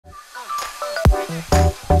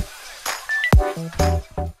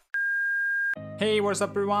Hey, what's up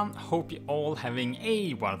everyone? Hope you're all having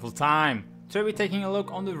a wonderful time. Today we're taking a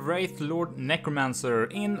look on the Wraithlord Necromancer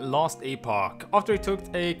in last Epoch, after it took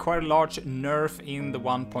a quite large nerf in the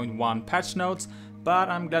 1.1 patch notes, but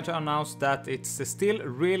I'm glad to announce that it's still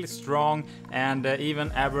really strong and even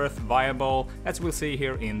Aberroth viable, as we'll see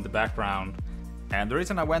here in the background. And the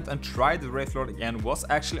reason I went and tried the Wraithlord again was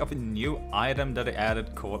actually of a new item that I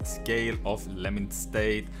added called Scale of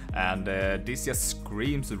Lemniscate, and this just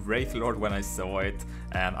screams Wraithlord when I saw it,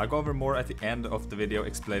 and I'll go over more at the end of the video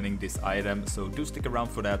explaining this item, so do stick around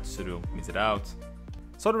for that so don't miss it out.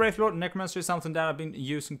 So the Wraithlord Necromancer is something that I've been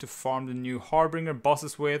using to farm the new Harbinger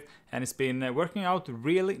bosses with, and it's been working out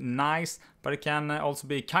really nice, but it can also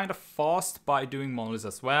be kind of fast by doing Monoliths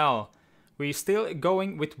as well. We're still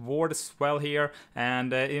going with Ward as well here,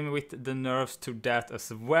 and even with the nerfs to that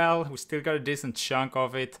as well, we still got a decent chunk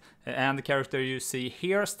of it, and the character you see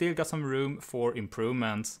here still got some room for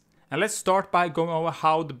improvements. And let's start by going over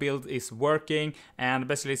how the build is working, and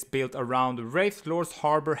basically it's built around the Wraithlord's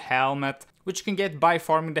Harbor helmet, which you can get by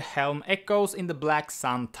farming the Helm echoes in the Black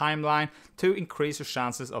Sun timeline to increase your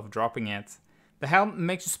chances of dropping it. The Helm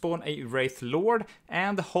makes you spawn a Wraithlord,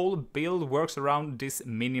 and the whole build works around this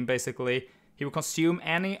minion basically. He will consume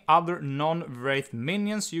any other non-Wraith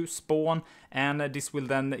minions you spawn, and this will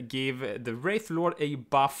then give the Wraithlord a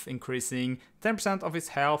buff increasing 10% of his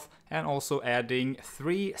health and also adding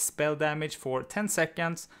 3 spell damage for 10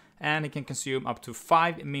 seconds, and he can consume up to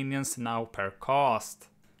 5 minions now per cast.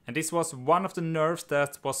 And this was one of the nerfs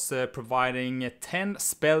that was providing 10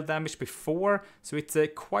 spell damage before, so it's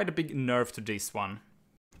quite a big nerf to this one.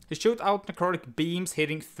 He shoots out necrotic beams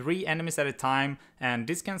hitting 3 enemies at a time, and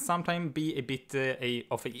this can sometimes be a bit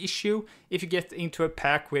of an issue if you get into a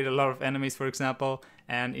pack with a lot of enemies, for example,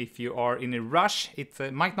 and if you are in a rush it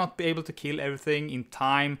might not be able to kill everything in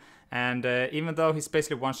time, and even though he's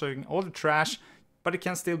basically one-shotting all the trash, but it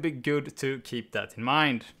can still be good to keep that in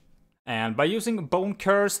mind. And by using Bone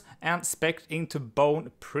Curse and Spec into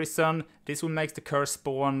Bone Prison, this will make the curse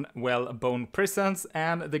spawn, well, Bone Prisons,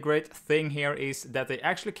 and the great thing here is that they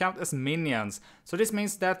actually count as minions. So this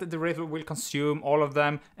means that the Wraithlord will consume all of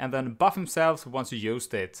them and then buff himself once you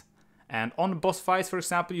used it. And on boss fights, for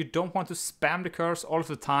example, you don't want to spam the curse all of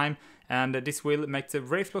the time, and this will make the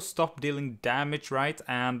Wraithlord stop dealing damage, right,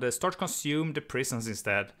 and start consume the prisons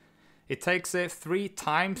instead. It takes 3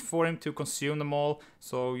 times for him to consume them all,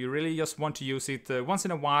 so you really just want to use it once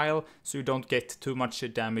in a while so you don't get too much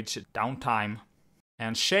damage downtime.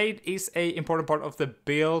 And Shade is an important part of the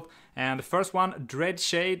build, and the first one, Dread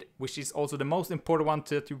Shade, which is also the most important one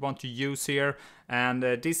that you want to use here, and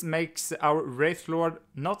this makes our Wraithlord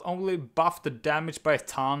not only buff the damage by a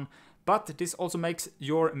ton, but this also makes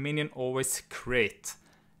your minion always crit.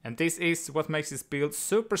 And this is what makes this build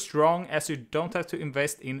super strong, as you don't have to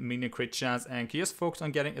invest in minion crit chance and can just focus on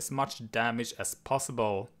getting as much damage as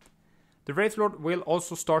possible. The Wraithlord will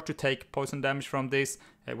also start to take poison damage from this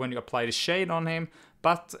when you apply the Shade on him,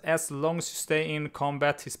 but as long as you stay in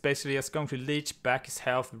combat he's basically just going to leech back his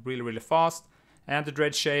health really fast. And the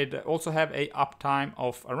Dread Shade also have a uptime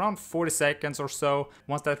of around 40 seconds or so.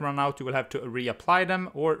 Once that run out you will have to reapply them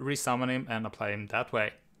or resummon him and apply him that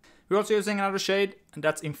way. We're also using another shade, and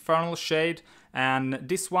that's Infernal Shade, and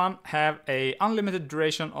this one have a unlimited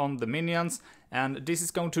duration on the minions, and this is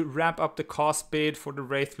going to ramp up the cast speed for the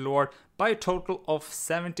Wraithlord by a total of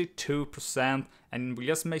 72%, and will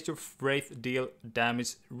just make your Wraith deal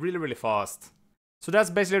damage really fast. So that's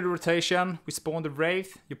basically the rotation. We spawn the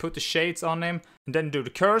Wraith, you put the shades on him, and then do the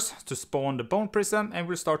curse to spawn the Bone Prison, and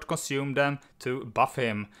we'll start to consume them to buff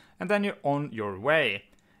him, and then you're on your way.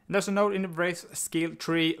 There's a node in the Wraith skill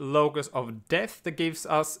tree, Locus of Death, that gives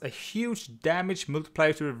us a huge damage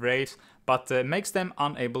multiplier to the Wraith, but makes them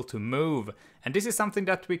unable to move. And this is something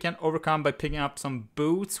that we can overcome by picking up some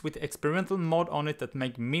boots with experimental mod on it that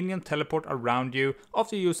make minion teleport around you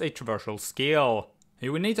after you use a traversal skill.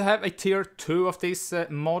 You will need to have a tier 2 of this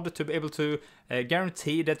mod to be able to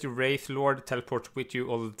guarantee that your Wraithlord teleports with you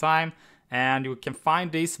all the time. And you can find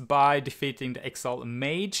this by defeating the Exile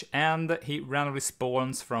Mage, and he randomly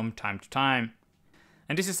spawns from time to time.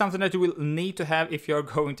 And this is something that you will need to have if you're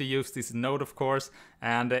going to use this node, of course.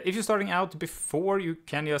 And if you're starting out before, you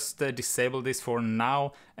can just disable this for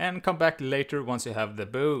now and come back later once you have the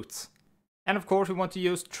boots. And of course we want to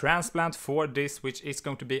use Transplant for this, which is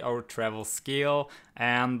going to be our travel skill,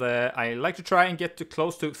 and I like to try and get to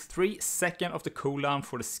close to 3 seconds of the cooldown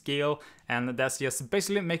for the skill, and that's just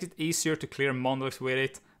basically makes it easier to clear Monoliths with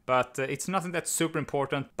it, but it's nothing that's super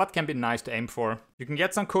important, but can be nice to aim for. You can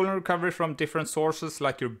get some cooldown recovery from different sources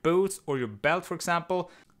like your boots or your belt, for example,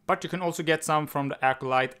 but you can also get some from the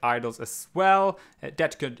Acolyte Idols as well that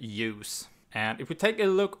you could use. And if we take a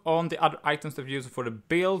look on the other items that we use for the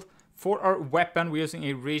build, for our weapon we're using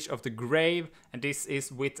a Reach of the Grave, and this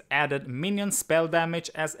is with added minion spell damage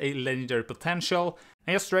as a legendary potential.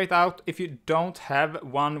 And just straight out, if you don't have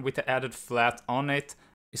one with the added flat on it,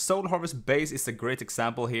 Soul Harvest base is a great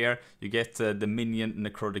example here. You get the minion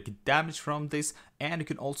necrotic damage from this, and you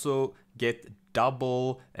can also get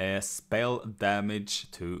double spell damage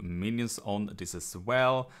to minions on this as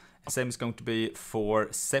well. Same is going to be for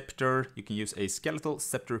Scepter. You can use a Skeletal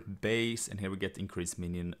Scepter base, and here we get increased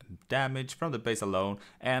minion damage from the base alone.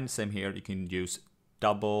 And same here, you can use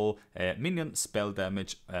double minion spell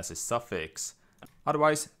damage as a suffix.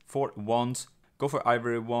 Otherwise, for wands, go for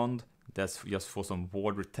Ivory Wand. That's just for some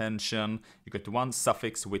ward retention. You get one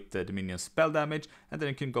suffix with the minion spell damage, and then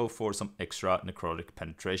you can go for some extra necrotic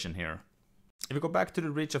penetration here. If we go back to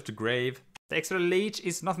the Reach of the Grave, the extra leech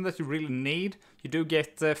is nothing that you really need. You do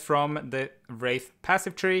get from the Wraith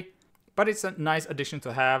passive tree, but it's a nice addition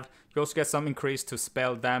to have. You also get some increase to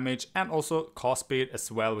spell damage and also cast speed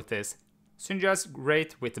as well with this. Synergize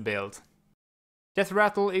great with the build. Death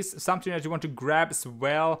Rattle is something that you want to grab as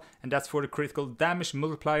well, and that's for the critical damage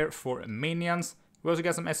multiplier for minions. We also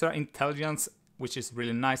get some extra intelligence, which is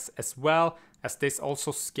really nice as well, as this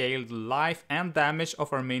also scaled life and damage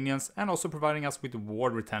of our minions and also providing us with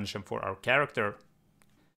ward retention for our character.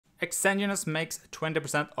 Exsanguinous makes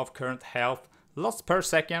 20% of current health lost per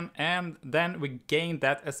second, and then we gain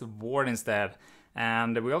that as ward instead.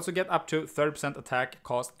 And we also get up to 30% attack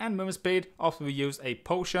cost and movement speed after we use a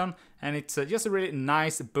potion, and it's just a really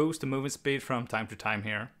nice boost to movement speed from time to time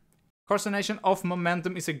here. Coordination of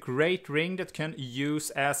Momentum is a great ring that you can use,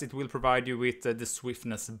 as it will provide you with the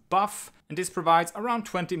swiftness buff, and this provides around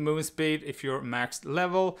 20 movement speed if you're maxed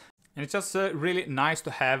level, and it's just really nice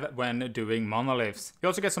to have when doing monoliths. You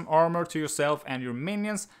also get some armor to yourself and your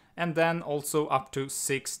minions, and then also up to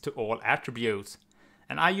 6 to all attributes.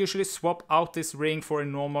 And I usually swap out this ring for a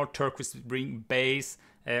normal turquoise ring base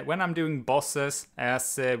when I'm doing bosses,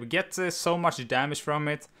 as we get so much damage from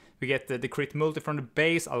it. We get the crit multi from the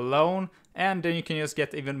base alone, and then you can just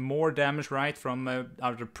get even more damage right from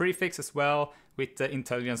other prefix as well, with the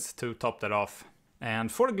intelligence to top that off.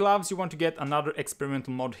 And for the gloves you want to get another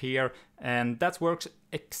experimental mod here, and that works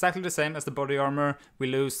exactly the same as the body armor. We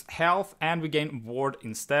lose health and we gain ward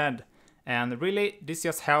instead. And really, this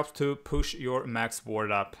just helps to push your max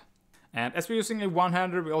ward up. And as we're using a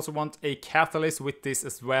one-hander, we also want a catalyst with this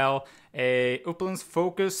as well. A Opulence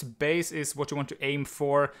Focus base is what you want to aim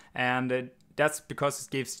for, and that's because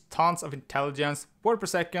it gives tons of intelligence, ward per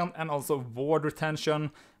second, and also ward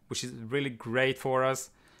retention, which is really great for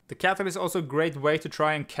us. The catalyst is also a great way to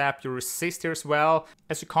try and cap your resist here as well,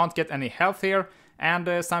 as you can't get any health here.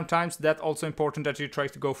 And sometimes that's also important that you try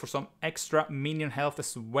to go for some extra minion health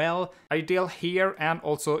as well. Ideal here, and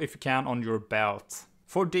also if you can on your belt.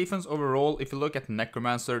 For defense overall, if you look at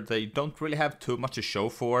Necromancer, they don't really have too much to show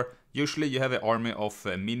for. Usually you have an army of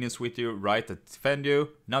minions with you, right, that defend you.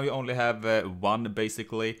 Now you only have one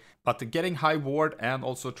basically. But getting high ward and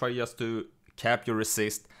also try just to cap your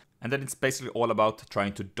resist. And then it's basically all about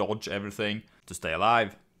trying to dodge everything to stay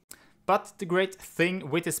alive. But the great thing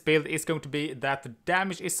with this build is going to be that the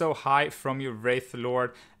damage is so high from your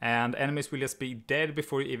Wraithlord, and enemies will just be dead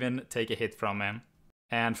before you even take a hit from him.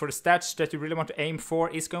 And for the stats that you really want to aim for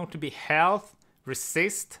is going to be health,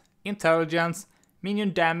 resist, intelligence,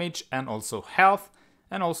 minion damage, and also health.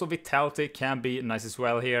 And also vitality can be nice as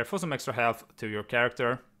well here for some extra health to your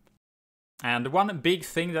character. And one big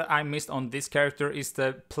thing that I missed on this character is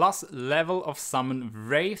the plus level of Summon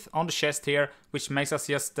Wraith on the chest here, which makes us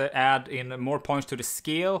just add in more points to the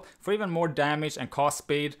skill for even more damage and cast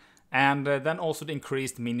speed, and then also the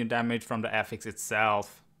increased minion damage from the affix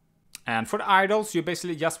itself. And for the idols, you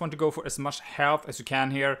basically just want to go for as much health as you can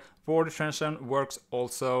here. Ward retention works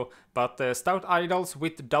also, but stout idols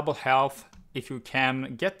with double health if you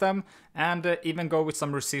can get them, and even go with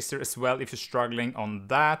some resistor as well if you're struggling on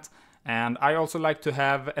that. And I also like to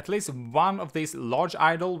have at least one of these large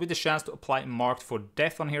idol with the chance to apply Marked for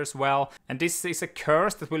Death on here as well. And this is a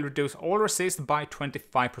curse that will reduce all resist by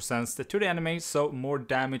 25% to the enemy, so more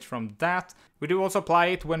damage from that. We do also apply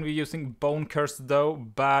it when we're using Bone Curse though,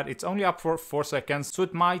 but it's only up for 4 seconds, so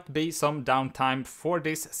it might be some downtime for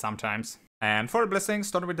this sometimes. And for the blessings,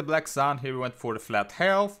 starting with the Black Sun, here we went for the flat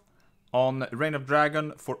health. On Reign of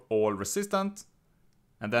Dragon for all resistant.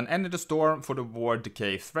 And then End of the Storm for the Ward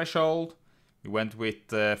Decay Threshold. We went with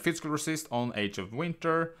Physical Resist on Age of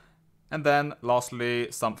Winter. And then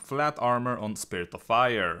lastly some flat armor on Spirit of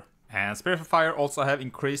Fire. And Spirit of Fire also have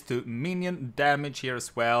increased to minion damage here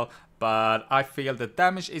as well, but I feel that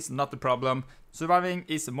damage is not the problem. Surviving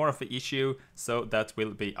is more of the issue, so that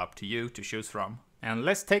will be up to you to choose from. And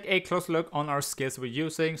let's take a close look on our skills we're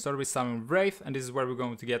using. Start with Summon Wraith, and this is where we're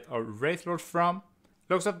going to get our Wraithlord from.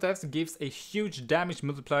 Locks of Death gives a huge damage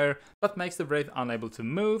multiplier, but makes the Wraith unable to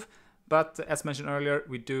move. But as mentioned earlier,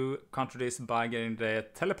 we do counter this by getting the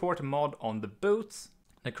Teleport mod on the boots.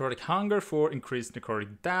 Necrotic Hunger for increased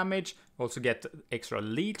necrotic damage. Also get extra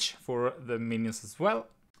leech for the minions as well.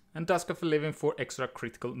 And Dusk of the Living for extra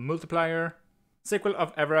critical multiplier. Sequel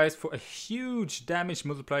of Aberroth for a huge damage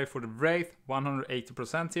multiplier for the Wraith,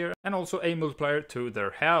 180% here. And also a multiplier to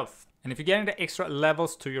their health. And if you're getting the extra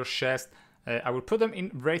levels to your chest, I will put them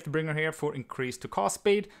in Wraithbringer here for increased to cast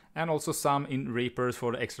speed. And also some in Reapers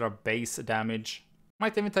for the extra base damage.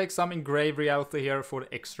 Might even take some in Grave Reality here for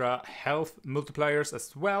the extra health multipliers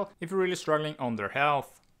as well, if you're really struggling on their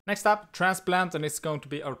health. Next up, Transplant, and it's going to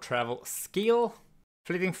be our travel skill.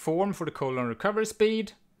 Fleeting Form for the cooldown recovery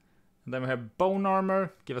speed. And then we have Bone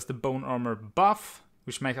Armor, give us the Bone Armor buff,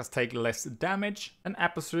 which makes us take less damage. And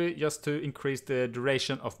Apostry just to increase the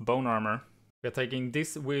duration of Bone Armor. We are taking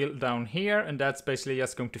this wheel down here, and that's basically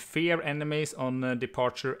just going to fear enemies on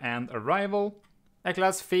departure and arrival.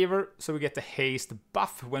 Eklad's Fever, so we get the haste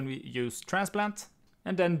buff when we use Transplant.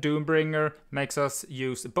 And then Doombringer makes us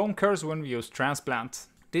use Bone Curse when we use Transplant.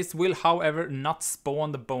 This will, however, not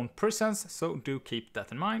spawn the Bone Prisons, so do keep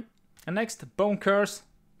that in mind. And next, Bone Curse,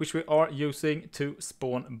 which we are using to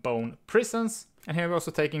spawn Bone Prisons. And here we're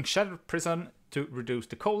also taking Shattered Prison to reduce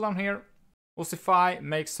the cooldown here. Ossify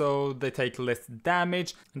makes so they take less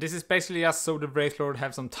damage, and this is basically just so the Wraithlord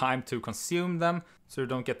have some time to consume them, so you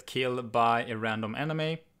don't get killed by a random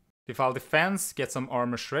enemy. Defile Defense, get some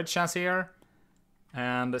armor shred chance here.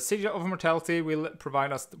 And the Sigil of Mortality will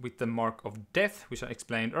provide us with the Mark of Death, which I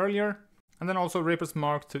explained earlier. And then also Reaper's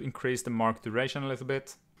Mark to increase the mark duration a little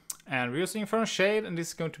bit. And we're using Infernal Shade, and this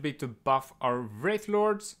is going to be to buff our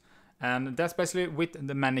Wraithlords. And that's basically with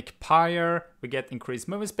the Manic Pyre, we get increased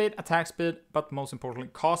movement speed, attack speed, but most importantly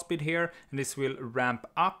cast speed here. And this will ramp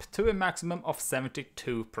up to a maximum of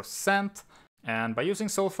 72%. And by using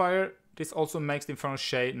Soulfire, this also makes the Infernal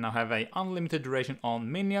Shade now have an unlimited duration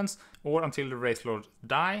on minions, or until the Wraithlord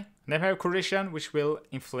die. And then we have Corrosion, which will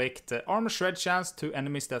inflict armor shred chance to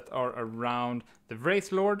enemies that are around the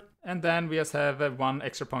Wraithlord. And then we just have one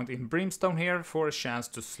extra point in Brimstone here for a chance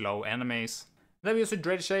to slow enemies. Then we use the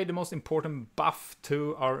Dreadshade, the most important buff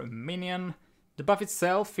to our minion. The buff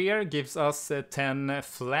itself here gives us 10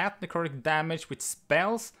 flat necrotic damage with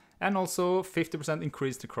spells, and also 50%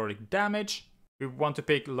 increased necrotic damage. We want to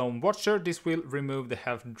pick Lone Watcher, this will remove the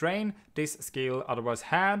health drain this skill otherwise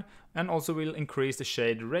had, and also will increase the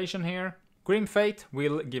shade duration here. Grim Fate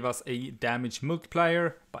will give us a damage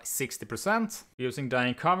multiplier by 60%. We're using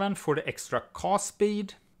Dying Coven for the extra cast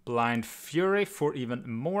speed. Blind Fury for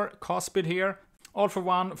even more cast speed here. All for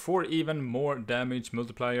one for even more damage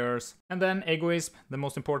multipliers. And then Egoism, the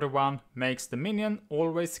most important one, makes the minion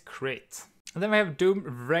always crit. And then we have Doom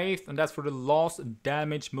Wraith, and that's for the last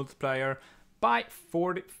damage multiplier by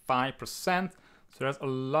 45%. So there's a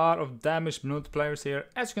lot of damage multipliers here.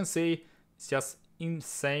 As you can see, it's just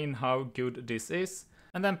insane how good this is.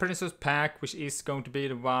 And then Pernicious Pack, which is going to be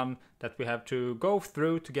the one that we have to go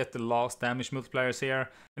through to get the last damage multipliers here.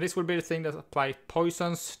 And this will be the thing that applies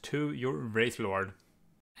poisons to your Wraithlord.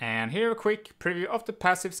 And here a quick preview of the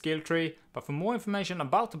passive skill tree, but for more information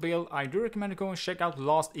about the build, I do recommend you go and check out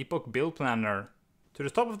Last Epoch Build Planner. To the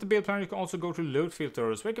top of the build planner you can also go to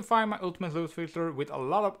Lootfilter, where you can find my ultimate Lootfilter with a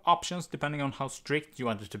lot of options depending on how strict you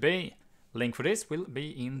want it to be. Link for this will be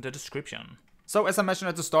in the description. So as I mentioned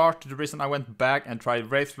at the start, the reason I went back and tried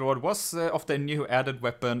Wraithlord was of the new added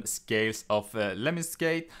weapon Scales of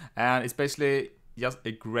Lemniscate, and it's basically just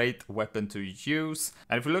a great weapon to use.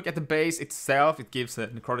 And if we look at the base itself, it gives a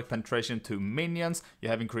necrotic penetration to minions. You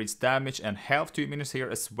have increased damage and health to minions here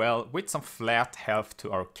as well, with some flat health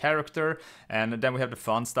to our character. And then we have the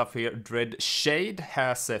fun stuff here. Dread Shade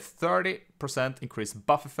has a 30% increased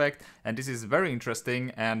buff effect, and this is very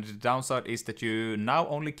interesting. And the downside is that you now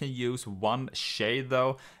only can use one shade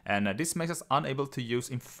though, and this makes us unable to use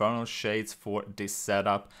Infernal Shades for this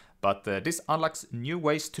setup. But this unlocks new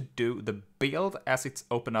ways to do the build as it's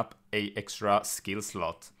open up a extra skill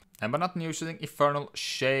slot. And by not using Infernal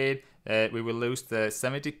Shade, we will lose the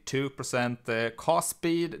 72% cast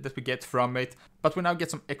speed that we get from it. But we now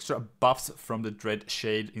get some extra buffs from the Dread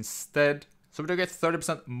Shade instead. So we do get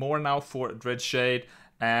 30% more now for Dread Shade.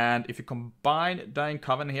 And if you combine Dying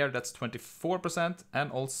Coven here, that's 24%.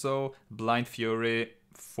 And also Blind Fury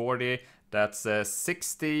 40, that's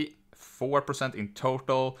 64% in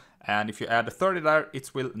total. And if you add 30 there,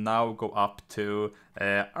 it will now go up to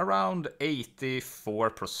around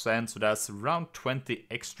 84%. So that's around 20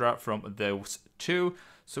 extra from those two.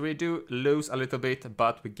 So we do lose a little bit,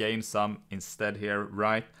 but we gain some instead here,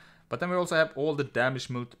 right? But then we also have all the damage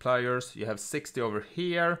multipliers. You have 60 over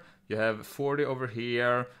here, you have 40 over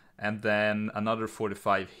here, and then another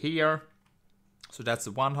 45 here. So that's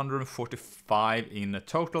 145 in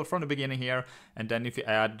total from the beginning here. And then if you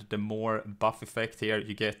add the more buff effect here,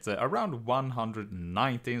 you get around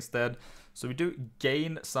 190 instead. So we do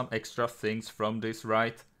gain some extra things from this,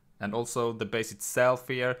 right? And also the base itself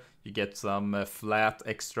here, you get some flat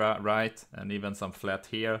extra, right? And even some flat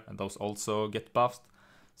here, and those also get buffed.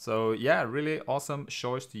 So yeah, really awesome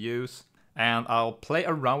choice to use. And I'll play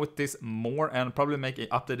around with this more and probably make an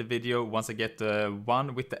updated video once I get the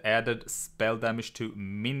one with the added spell damage to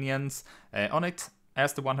minions on it,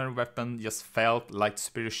 as the one-handed weapon just felt like the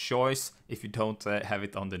superior choice if you don't have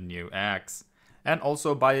it on the new axe. And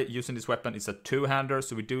also by using this weapon, it's a two-hander,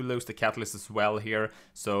 so we do lose the catalyst as well here.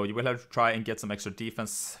 So you will have to try and get some extra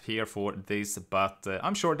defense here for this, but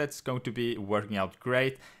I'm sure that's going to be working out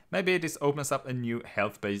great. Maybe this opens up a new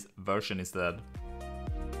health-based version instead.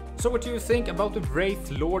 So what do you think about the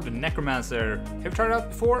Wraithlord Necromancer? Have you tried it out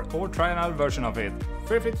before or tried another version of it?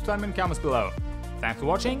 Feel free to tell me in the comments below. Thanks for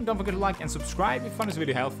watching, don't forget to like and subscribe if you found this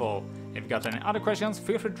video helpful. If you got any other questions,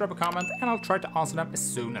 feel free to drop a comment and I'll try to answer them as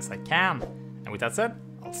soon as I can. And with that said,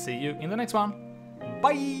 I'll see you in the next one.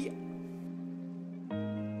 Bye!